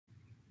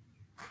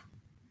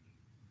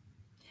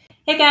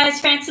Hey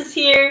guys, Frances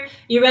here.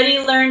 You ready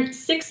to learn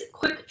 6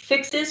 quick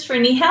fixes for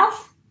knee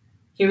health?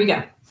 Here we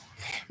go.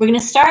 We're going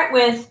to start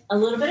with a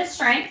little bit of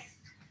strength,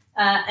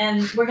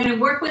 and we're going to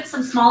work with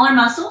some smaller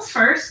muscles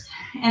first,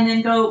 and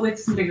then go with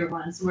some bigger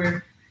ones.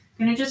 We're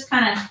going to just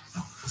kind of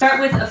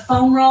start with a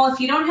foam roll. If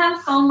you don't have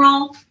a foam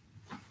roll,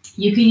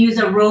 you can use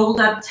a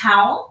rolled up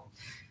towel.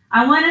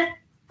 I want to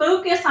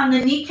focus on the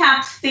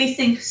kneecaps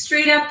facing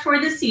straight up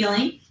toward the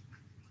ceiling.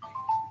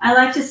 I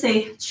like to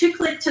say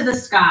chiclet to the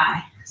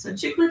sky. So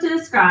chiclet to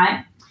the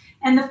sky.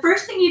 And the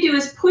first thing you do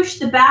is push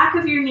the back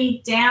of your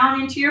knee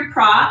down into your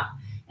prop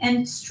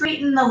and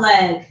straighten the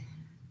leg.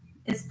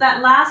 It's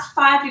that last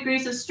 5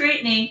 degrees of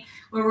straightening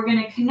where we're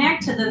going to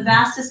connect to the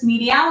vastus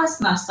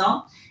medialis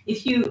muscle.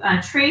 If you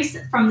trace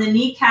from the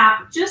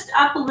kneecap just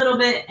up a little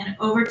bit and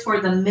over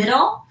toward the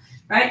middle,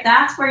 right?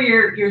 That's where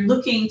you're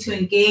looking to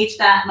engage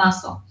that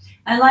muscle.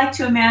 I like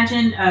to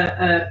imagine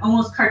a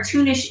almost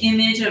cartoonish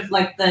image of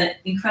like the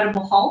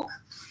Incredible Hulk.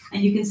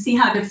 And you can see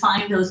how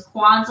defined those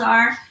quads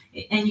are.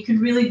 And you can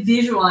really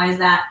visualize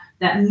that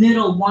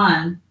middle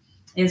one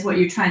is what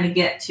you're trying to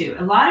get to.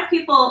 A lot of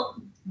people,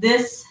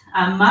 this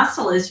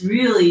muscle is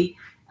really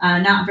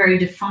not very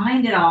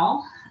defined at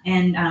all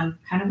and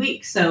kind of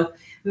weak. So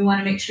we want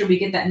to make sure we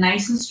get that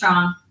nice and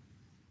strong.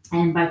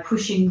 And by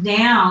pushing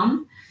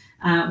down,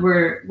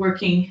 we're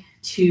working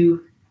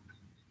to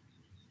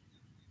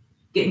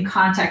get in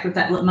contact with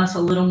that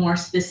muscle a little more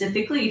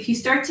specifically. If you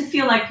start to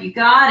feel like you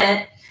got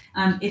it,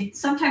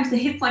 sometimes the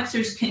hip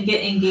flexors can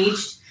get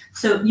engaged,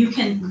 so you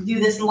can do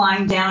this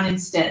lying down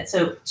instead.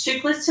 So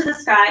chiclets to the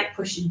sky,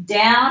 push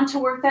down to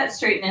work that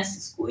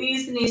straightness,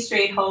 squeeze the knee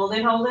straight, hold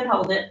it, hold it,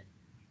 hold it.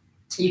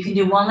 You can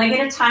do one leg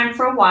at a time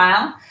for a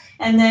while,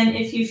 and then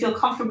if you feel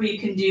comfortable, you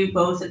can do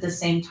both at the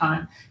same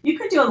time. You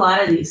can do a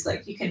lot of these,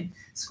 like you can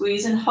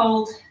squeeze and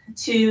hold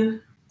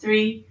 2,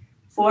 3,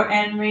 4,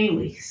 and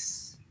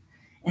release,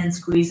 and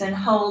squeeze and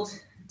hold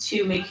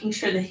 2, making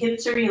sure the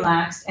hips are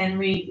relaxed and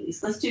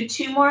release. Let's do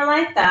 2 more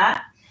like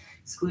that.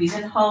 Squeeze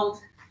and hold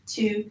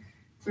 2,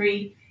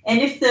 3. And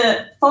if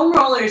the foam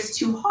roller is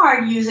too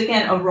hard, use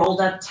again a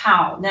rolled up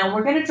towel. Now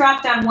we're going to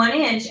drop down 1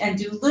 inch and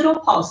do little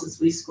pulses.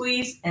 We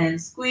squeeze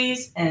and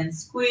squeeze and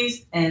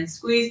squeeze and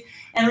squeeze.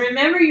 And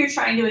remember, you're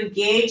trying to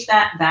engage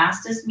that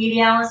vastus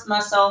medialis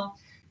muscle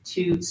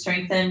to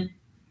strengthen.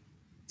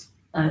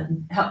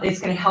 It's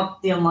going to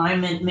help the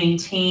alignment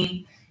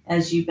maintain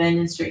as you bend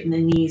and straighten the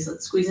knees.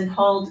 Let's squeeze and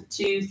hold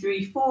 2,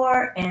 3,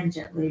 4, and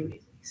gently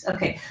release.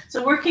 Okay,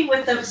 so working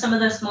with some of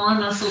the smaller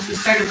muscles, we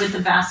started with the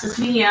vastus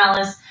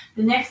medialis.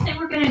 The next thing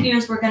we're going to do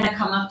is we're going to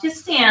come up to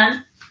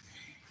stand,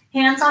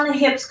 hands on the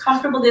hips,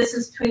 comfortable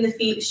distance between the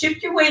feet.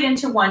 Shift your weight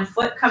into one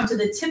foot, come to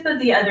the tip of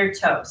the other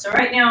toe. So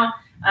right now,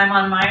 I'm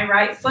on my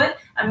right foot.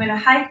 I'm going to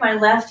hike my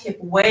left hip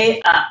way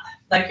up,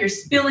 like you're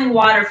spilling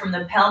water from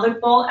the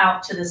pelvic bowl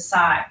out to the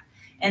side,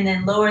 and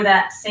then lower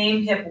that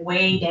same hip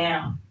way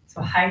down.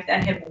 So hike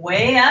that hip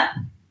way up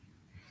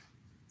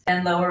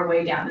and lower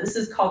way down. This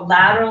is called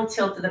lateral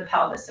tilt of the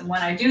pelvis. And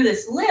when I do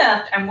this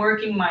lift, I'm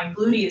working my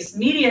gluteus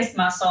medius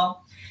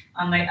muscle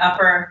on my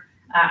upper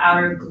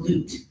outer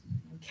glute.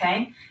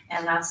 Okay,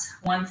 and that's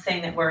one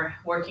thing that we're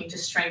working to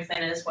strengthen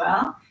as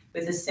well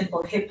with a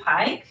simple hip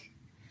hike.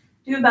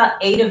 Do about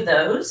 8 of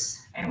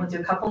those, and we'll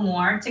do a couple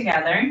more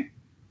together.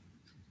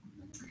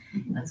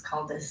 Let's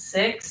call this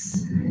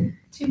 6.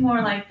 2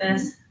 more like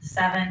this,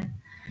 7.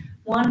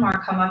 1 more,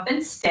 come up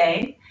and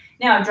stay.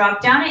 Now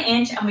drop down 1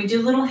 inch and we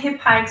do little hip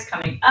hikes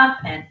coming up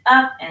and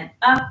up and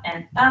up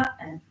and up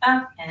and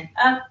up and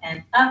up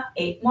and up.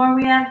 8 more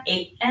we have,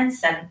 8 and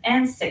 7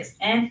 and 6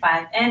 and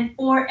 5 and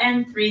 4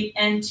 and 3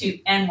 and 2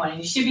 and 1. And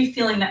you should be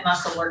feeling that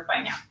muscle work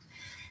by now.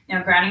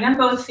 Now grounding on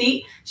both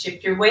feet,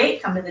 shift your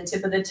weight, come to the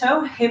tip of the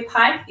toe, hip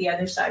hike, the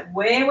other side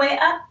way, way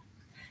up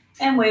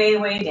and way,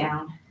 way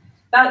down.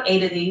 About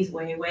 8 of these,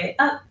 way, way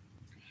up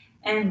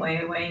and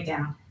way, way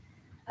down.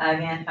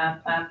 Again,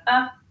 up, up,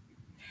 up,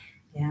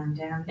 down,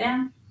 down,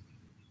 down.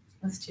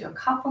 Let's do a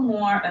couple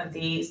more of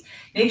these.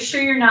 Make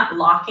sure you're not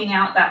locking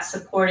out that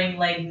supporting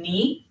leg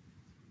knee.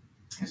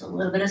 There's a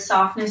little bit of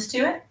softness to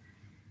it.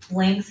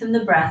 Lengthen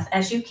the breath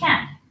as you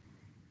can.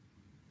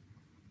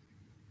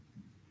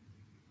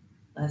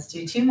 Let's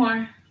do 2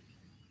 more.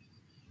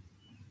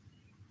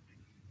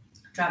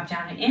 Drop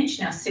down 1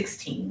 inch. Now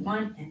 16.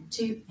 1 and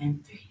 2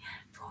 and 3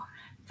 and 4,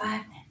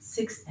 5 and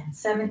 6 and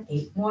 7,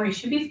 8 more. You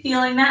should be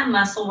feeling that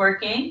muscle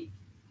working.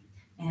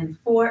 And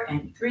 4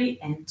 and 3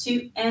 and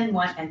 2 and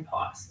 1 and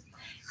pause.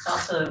 It's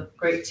also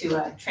great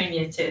to train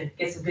you to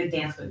get some good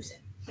dance moves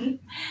in.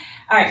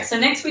 All right, so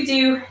next we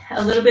do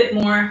a little bit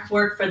more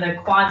work for the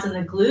quads and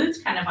the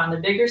glutes, kind of on the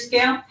bigger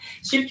scale.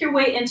 Shift your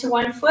weight into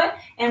 1 foot,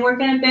 and we're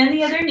going to bend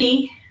the other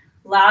knee,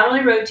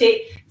 laterally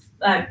rotate,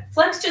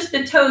 flex just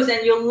the toes,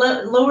 and you'll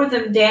lower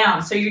them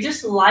down. So you're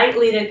just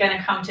lightly going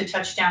to come to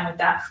touch down with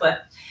that foot.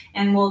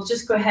 And we'll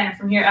just go ahead and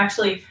from here,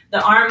 actually, the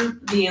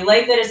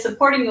leg that is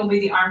supporting will be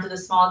the arm to the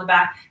small of the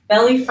back,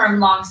 belly firm,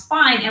 long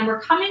spine, and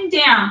we're coming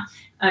down.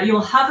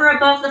 You'll hover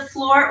above the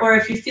floor, or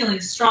if you're feeling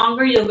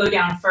stronger, you'll go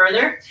down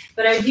further.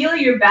 But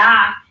ideally, your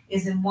back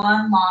is in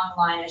one long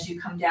line as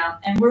you come down.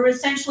 And we're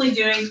essentially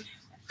doing,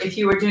 if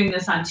you were doing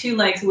this on 2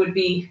 legs, it would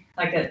be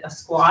like a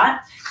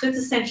squat. So it's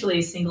essentially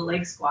a single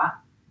leg squat.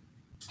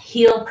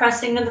 Heel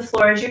pressing to the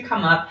floor as you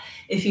come up.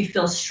 If you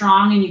feel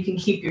strong and you can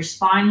keep your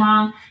spine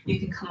long, you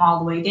can come all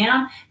the way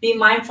down. Be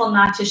mindful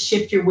not to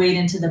shift your weight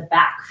into the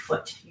back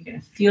foot. You're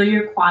going to feel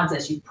your quads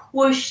as you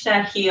push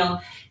that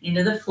heel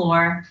into the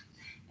floor,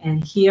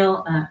 and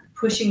heel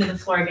pushing to the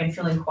floor again,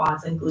 feeling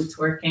quads and glutes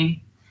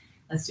working.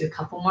 Let's do a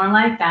couple more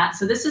like that.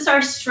 So this is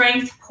our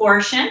strength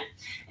portion.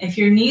 If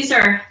your knees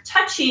are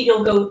touchy,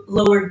 you'll go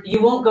lower.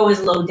 You won't go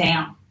as low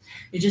down.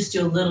 You just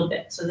do a little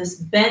bit. So this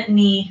bent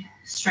knee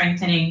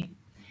strengthening,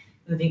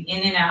 moving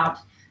in and out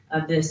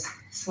of this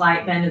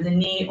slight bend of the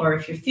knee, or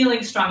if you're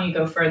feeling strong, you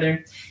go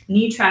further.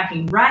 Knee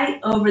tracking right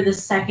over the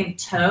second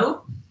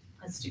toe.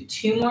 Let's do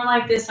 2 more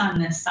like this on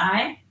this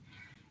side,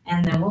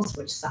 and then we'll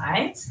switch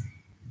sides.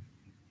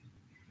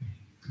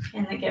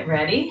 And then get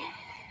ready.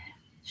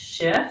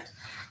 Shift.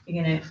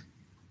 You're going to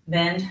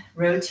bend,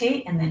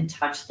 rotate, and then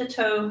touch the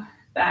toe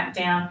back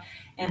down.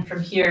 And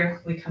from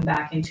here, we come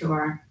back into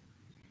our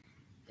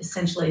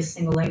essentially a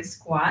single leg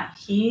squat.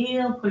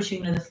 Heel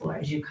pushing to the floor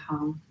as you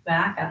come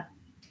back up.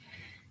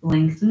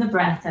 Lengthen the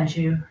breath as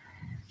you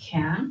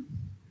can.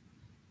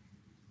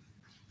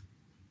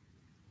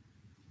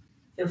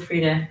 Feel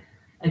free to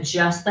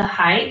adjust the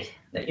height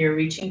that you're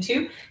reaching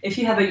to. If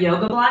you have a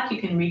yoga block,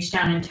 you can reach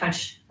down and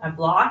touch a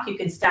block. You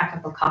can stack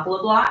up a couple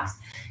of blocks.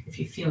 If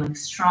you're feeling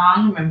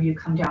strong, remember you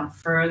come down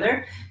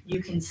further.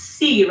 You can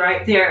see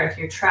right there, if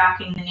you're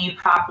tracking the knee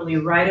properly,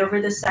 right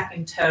over the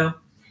second toe.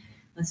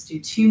 Let's do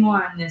 2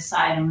 more on this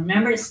side. And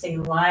remember to stay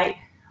light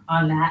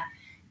on that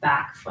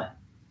back foot.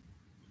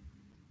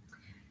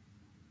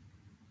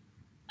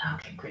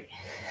 Okay, great.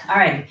 All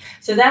right,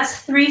 so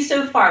that's 3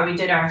 so far. We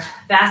did our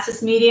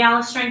vastus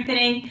medialis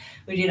strengthening,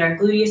 we did our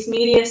gluteus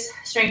medius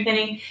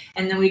strengthening,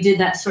 and then we did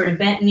that sort of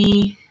bent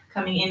knee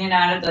coming in and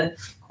out of the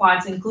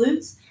quads and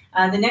glutes.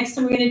 The next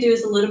thing we're going to do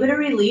is a little bit of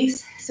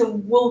release. So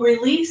we'll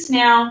release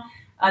now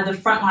the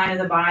front line of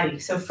the body.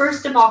 So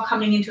first of all,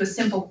 coming into a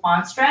simple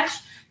quad stretch,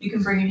 you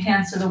can bring your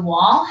hands to the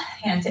wall,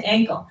 hand to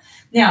ankle.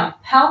 Now,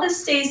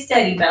 pelvis stays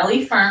steady,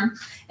 belly firm,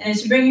 and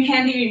as you bring your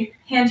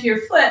hand to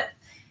your foot,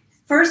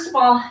 first of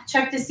all,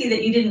 check to see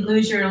that you didn't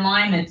lose your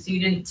alignment, so you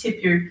didn't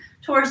tip your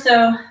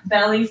torso,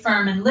 belly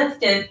firm and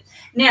lifted.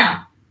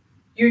 Now,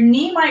 your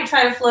knee might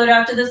try to float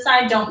out to the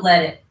side, don't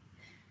let it.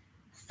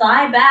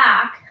 Thigh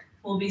back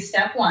will be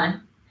step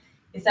 1.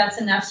 If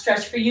that's enough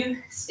stretch for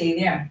you, stay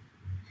there.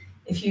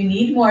 If you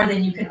need more,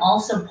 then you can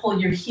also pull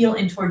your heel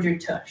in toward your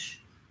tush,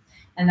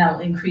 and that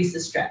will increase the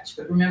stretch.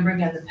 But remember,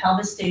 again, the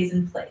pelvis stays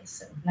in place.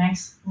 So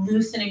nice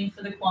loosening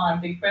for the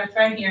quad. Big breath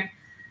right here.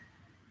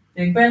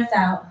 Big breath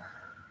out.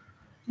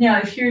 Now,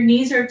 if your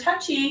knees are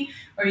touchy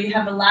or you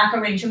have a lack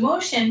of range of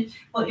motion,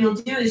 what you'll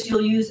do is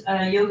you'll use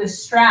a yoga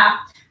strap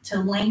to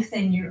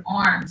lengthen your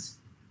arms.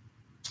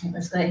 And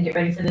let's go ahead and get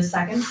ready for the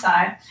second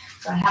side.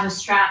 So I have a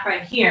strap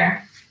right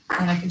here,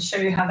 and I can show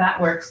you how that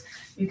works.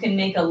 You can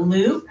make a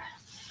loop.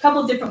 A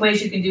couple of different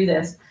ways you can do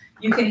this.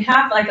 You can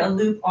have like a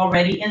loop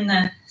already in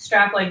the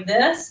strap like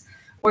this,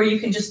 or you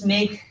can just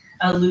make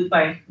a loop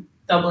by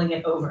doubling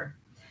it over.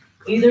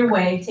 Either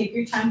way, take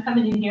your time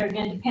coming in here.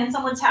 Again, depends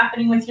on what's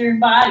happening with your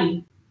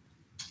body.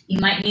 You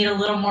might need a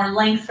little more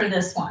length for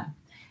this one.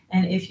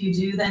 And if you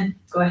do, then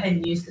go ahead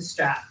and use the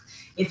strap.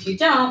 If you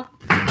don't,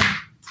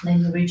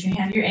 then you reach your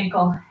hand to your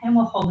ankle, and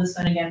we'll hold this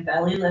one again,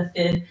 belly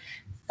lifted,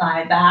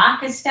 thigh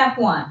back is step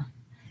 1.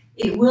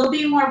 It will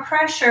be more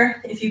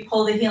pressure if you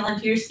pull the heel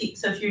into your seat.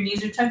 So if your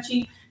knees are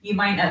touchy, you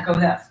might not go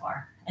that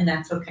far, and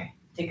that's okay.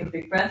 Take a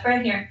big breath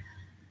right here.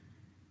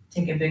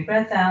 Take a big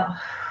breath out.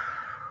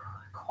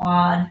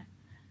 Quad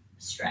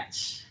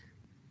stretch.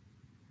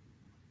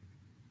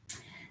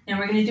 Now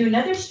we're going to do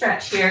another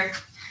stretch here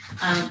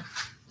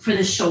for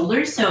the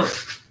shoulders. So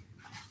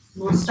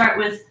we'll start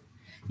with,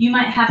 you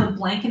might have a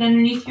blanket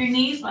underneath your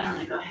knees. Why don't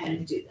I go ahead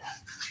and do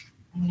that?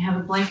 I'm going to have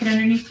a blanket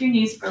underneath your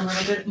knees for a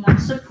little bit more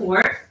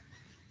support.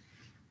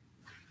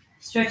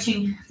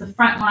 Stretching the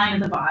front line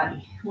of the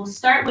body. We'll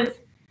start with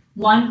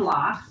 1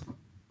 block.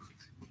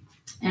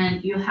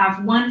 And you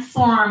have 1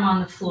 forearm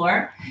on the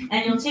floor.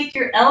 And you'll take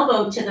your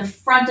elbow to the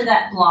front of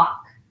that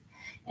block.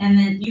 And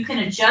then you can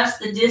adjust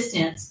the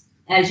distance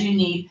as you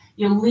need.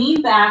 You'll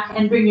lean back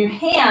and bring your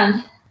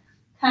hand,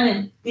 kind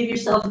of give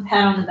yourself a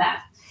pat on the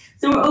back.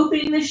 So we're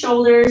opening the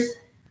shoulders,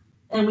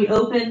 and we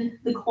opened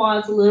the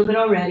quads a little bit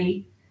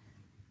already,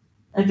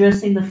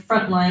 addressing the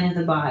front line of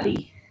the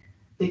body.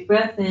 Big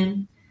breath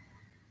in,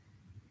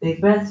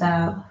 big breath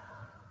out.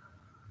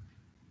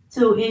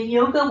 So in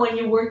yoga, when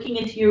you're working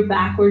into your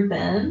backward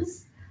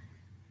bends,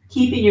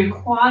 keeping your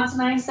quads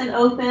nice and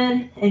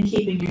open and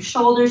keeping your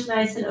shoulders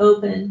nice and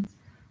open,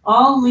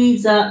 all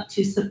leads up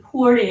to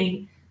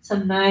supporting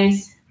some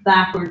nice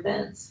backward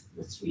bends.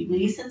 Let's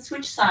release and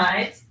switch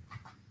sides.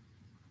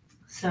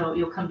 So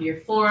you'll come to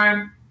your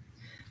forearm,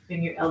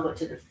 bring your elbow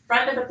to the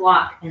front of the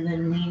block, and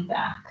then lean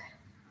back.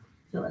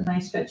 Feel a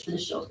nice stretch for the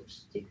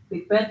shoulders. Take a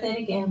big breath in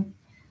again.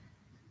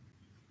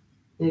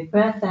 Big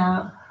breath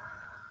out.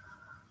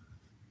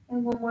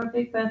 And one more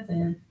big breath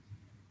in.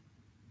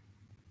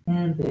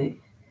 And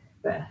big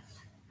breath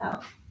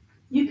out.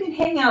 You can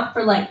hang out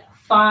for like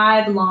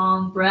 5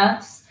 long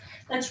breaths.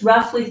 That's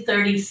roughly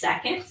 30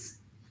 seconds.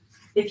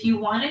 If you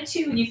wanted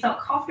to and you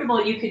felt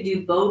comfortable, you could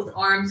do both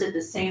arms at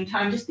the same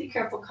time. Just be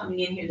careful coming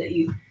in here that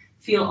you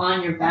feel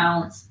on your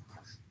balance.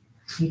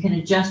 You can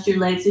adjust your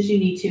legs as you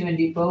need to and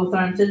do both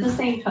arms at the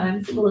same time.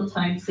 It's a little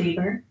time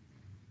saver.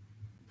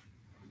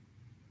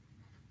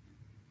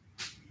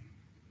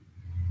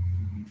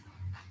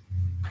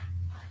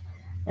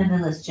 And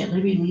then let's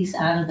gently release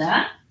out of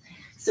that.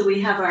 So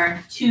we have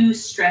our 2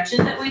 stretches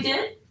that we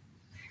did.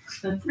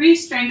 So 3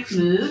 strength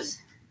moves,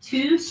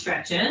 2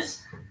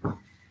 stretches.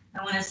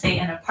 I want to say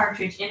in a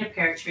partridge in a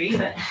pear tree,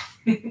 but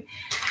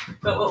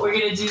but what we're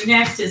going to do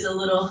next is a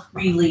little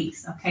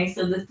release. Okay,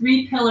 so the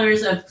 3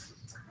 pillars of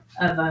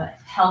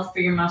health for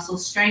your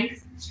muscles: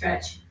 strength,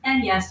 stretch,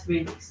 and yes,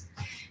 release.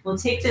 We'll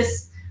take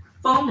this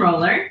foam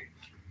roller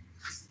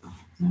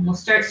and we'll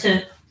start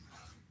to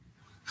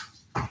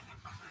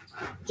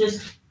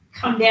just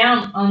come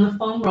down on the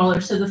foam roller.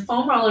 So the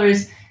foam roller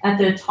is at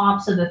the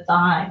tops of the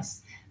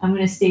thighs. I'm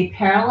going to stay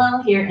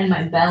parallel here and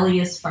my belly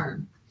is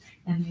firm.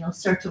 And you'll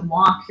start to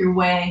walk your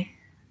way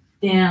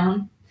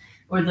down,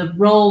 or the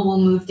roll will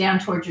move down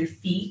towards your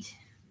feet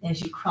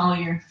as you crawl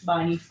your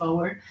body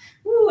forward.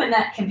 Ooh, and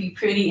that can be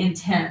pretty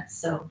intense.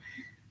 So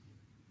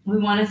we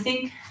want to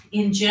think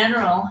in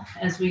general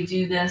as we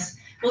do this.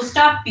 We'll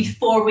stop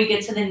before we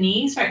get to the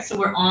knees, right? So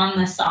we're on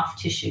the soft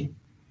tissue.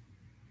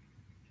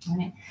 All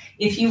right.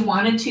 If you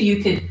wanted to,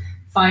 you could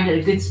find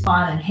a good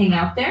spot and hang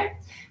out there.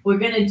 We're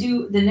going to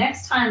do, the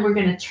next time, we're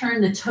going to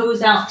turn the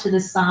toes out to the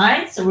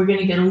side. So we're going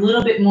to get a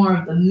little bit more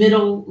of the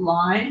middle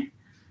line,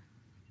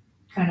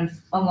 kind of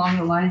along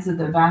the lines of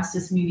the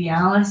vastus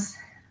medialis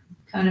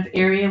kind of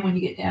area when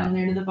you get down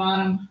there to the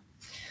bottom.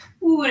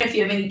 Ooh, and if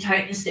you have any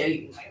tightness there,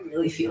 you might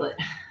really feel it.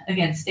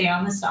 Again, stay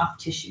on the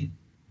soft tissue.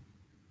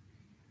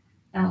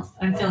 Now,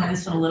 I'm feeling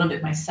this one a little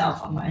bit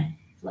myself on my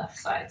left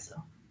side, so.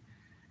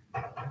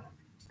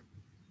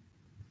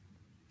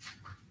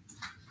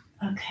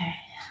 Okay,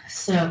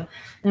 so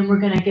then we're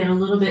going to get a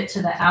little bit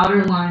to the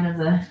outer line of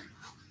the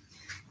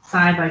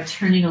thigh by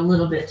turning a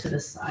little bit to the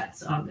side.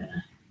 So I'm going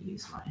to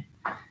use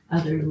my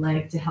other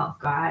leg to help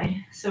guide.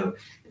 So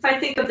if I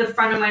think of the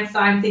front of my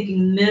thigh, I'm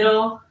thinking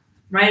middle,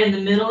 right in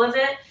the middle of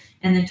it,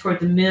 and then toward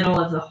the middle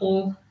of the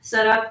whole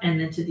setup, and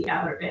then to the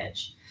outer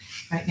edge.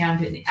 Right now I'm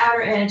doing the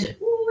outer edge.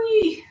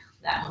 Ooh,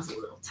 that was a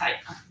little tight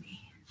on me.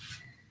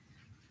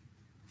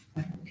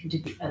 And we can do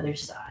the other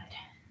side.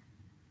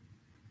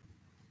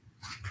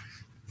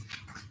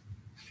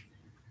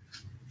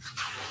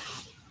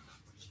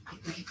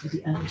 To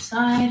the other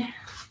side.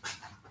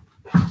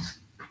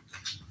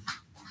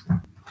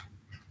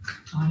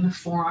 On the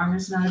forearm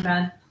is not a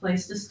bad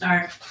place to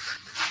start.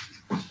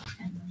 And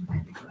then we're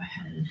going to go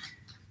ahead and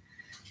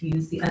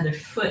use the other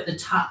foot, the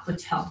top foot,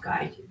 to help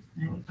guide you.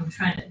 I'm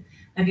trying to,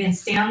 again,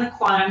 stay on the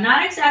quad. I'm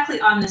not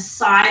exactly on the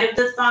side of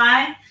the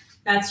thigh.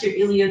 That's your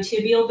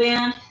iliotibial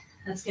band.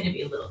 That's going to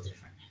be a little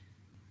different.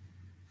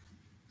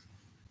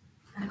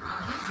 And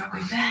work our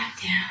way back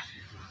down.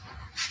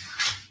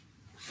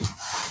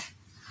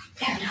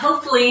 And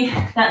hopefully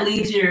that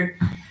leaves your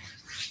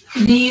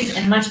knees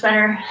in much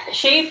better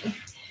shape.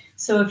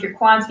 So if your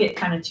quads get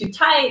kind of too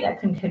tight,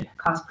 that could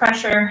cause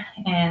pressure.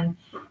 And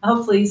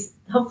hopefully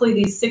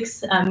these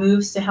 6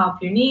 moves to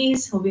help your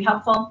knees will be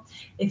helpful.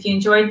 If you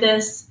enjoyed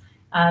this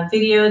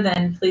video,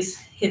 then please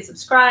hit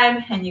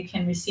subscribe and you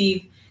can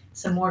receive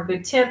some more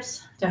good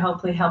tips to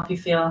hopefully help you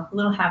feel a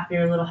little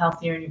happier, a little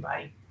healthier in your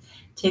body.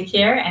 Take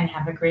care and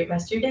have a great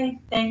rest of your day.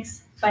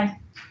 Thanks. Bye.